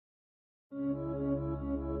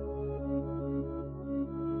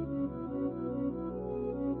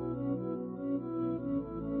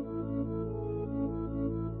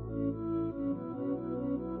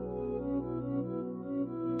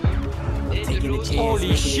taking a chance,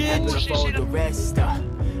 making it happen for the rest.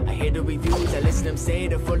 I hear the reviews, I listen to them say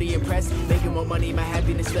they're fully impressed. Making more money, my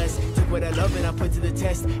happiness less. Took what I love and I put to the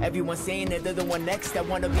test. Everyone saying that they're the one next. I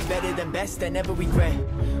wanna be better than best, I never regret.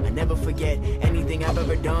 I never forget anything I've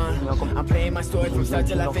ever done. I'm playing my story from start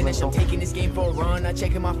till I finish. I'm taking this game for a run, I'm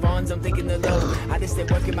checking my funds, I'm thinking the low. I just stay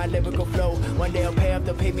working my lyrical flow. One day I'll pay up,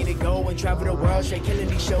 they'll pay me to go and travel the world, straight killing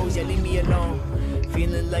these shows, yeah, leave me alone.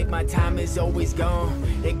 Feeling like my time is always gone.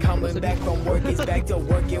 They coming back from work, it's back to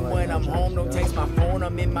working when I'm home. Don't text my phone,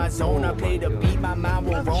 I'm in my zone. I play the beat, my mind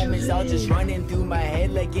will roam. It's all just running through my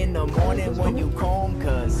head like in the morning when you comb.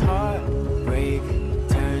 Cause heartbreak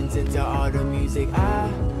turns into all the music I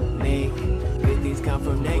make. Good things come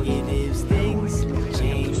from negatives, things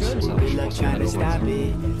change. Good luck trying to stop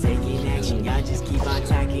it, taking action, y'all just keep on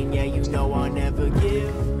attacking. Yeah, you know I'll never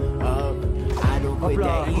give up. I don't quit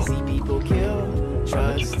that easy, people kill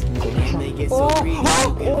trust, and they get so greedy you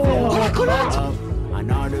can fill up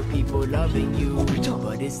on all the people loving you,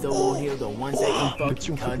 but it's the old here, the ones that keep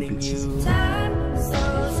fucking cutting you. Time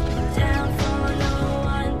slows down for no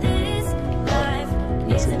one. This life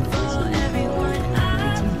isn't for everyone.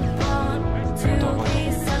 I want to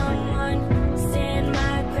be someone, stand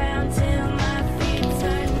my ground till my feet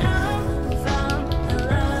turn numb from the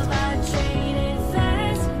love I traded.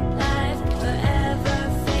 Fast life forever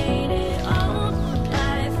faded. Old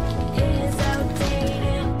life is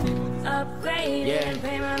outdated. Upgraded. Yeah.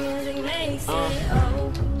 Pay my music makes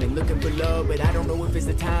it. Been looking for love, but I don't know if it's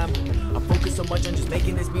the time. I'm focused so much on just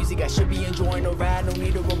making this music. I should be enjoying the ride, no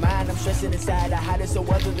need to remind. I'm stressing inside, I hide it so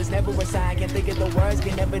other there's never a sign. Can't think of the words,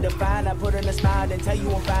 can never define. I put on a smile and tell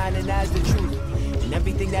you I'm fine, and that's the truth. And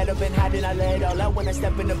everything that I've been hiding, I let it all out when I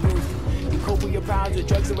step in the booth. You cope with your problems with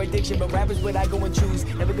drugs or addiction, but rappers what I go and choose.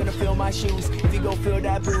 Never gonna fill my shoes if you go feel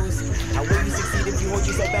that booze. How will you succeed if you hold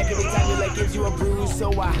yourself back every time your life gives you a bruise?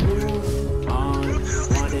 So I move on,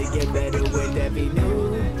 wanna get better with every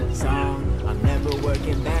new song. I'm never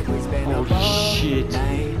working backwards, been up all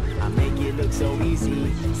night. I make it look so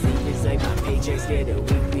easy. Sleep is like my paychecks get a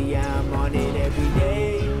weekly. I'm on it every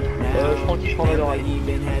day. Now never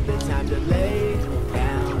even had the time to lay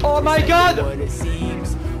down. Oh my god! What it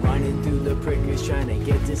seems, running through the prickers trying to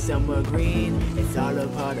get to somewhere green. It's all a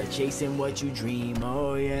part of chasing what you dream.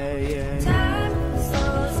 Oh yeah, yeah. Time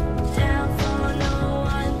slows down for no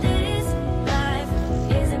one. This life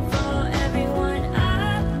isn't for everyone.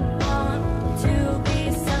 I want to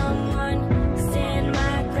be someone, stand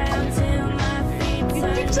my ground till my feet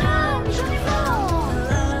turn down. The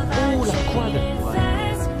love I traded.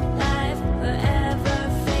 Fast life forever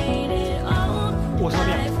faded. Old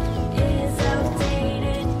life is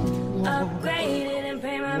outdated. Upgraded and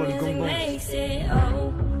pay my music makes it.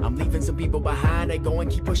 I'm leaving some people behind. I go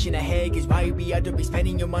and keep pushing ahead. Cause why you be out to be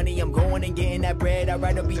spending your money? I'm going and getting that bread. I'd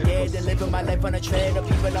rather be dead than living my life on a tread. The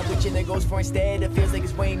people I'm reaching that goes for instead. It feels like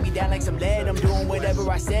it's weighing me down like some lead. I'm doing whatever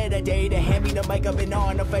I said a day to hand me the mic. I've been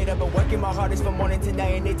on the fight. I've been working my hardest from morning to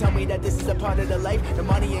night. And they tell me that this is a part of the life. The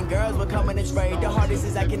money and girls will come in and spray. The hardest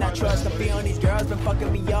is I cannot trust. I'm feeling these girls been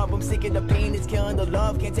fucking me up. I'm sick of the pain. It's killing the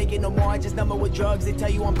love. Can't take it no more. I just number with drugs. They tell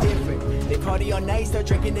you I'm different. They party all night. Start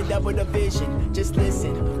drinking to double the vision. Just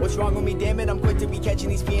listen. What's wrong with me? Damn it, I'm quick to be catching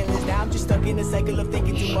these feelings. Now I'm just stuck in a cycle of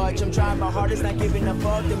thinking too much. I'm trying my hardest, not giving a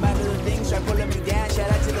fuck. The amount of the things try pulling me down. Shout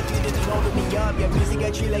out to the few that be holding me up. Yeah, music I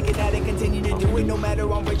treat like an addict, continue to do it no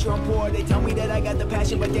matter I'm rich or I'm poor. They tell me that I got the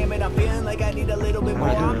passion, but damn it, I'm feeling like I need a little bit more.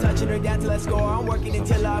 I'm touching her down till I score. I'm working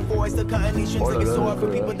until I force. Still cutting these strings like a sword. For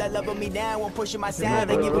people that love me now, I'm pushing my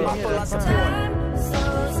sound. I give them my full on support. Time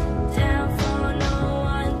slows down for no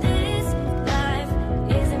one. This life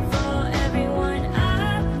isn't for everyone.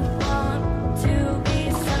 I want to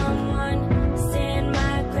be someone, stand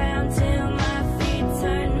my ground till my feet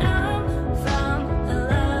turn numb from the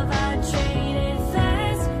love I traded.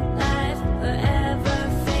 Fast life forever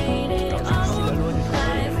faded. Old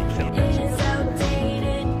life is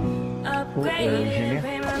outdated. Upgraded,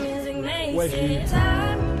 pay my music makes it.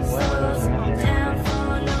 Time slows down for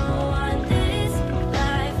no one. This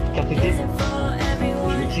life isn't for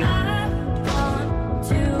everyone. I want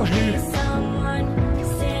to be someone,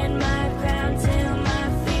 stand my ground till my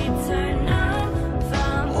feet turn numb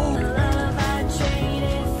from the love I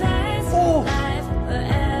traded. Fast life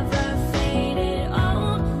forever faded.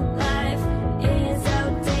 Old life is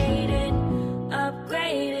outdated.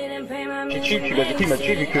 Upgraded and pay my music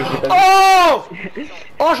makes it. Oh!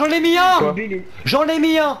 Oh, j'en ai mis un! J'en ai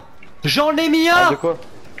mis un! J'en ai mis un! De quoi?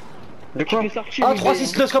 De quoi? Un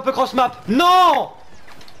 3-6 le scope cross map! Non!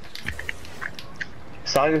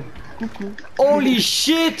 Sérieux? Holy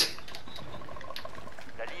shit!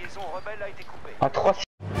 La liaison rebelle a été coupée. Un 3